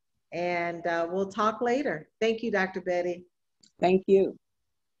night, and we'll talk later. Thank you, Dr. Bettie. Thank you.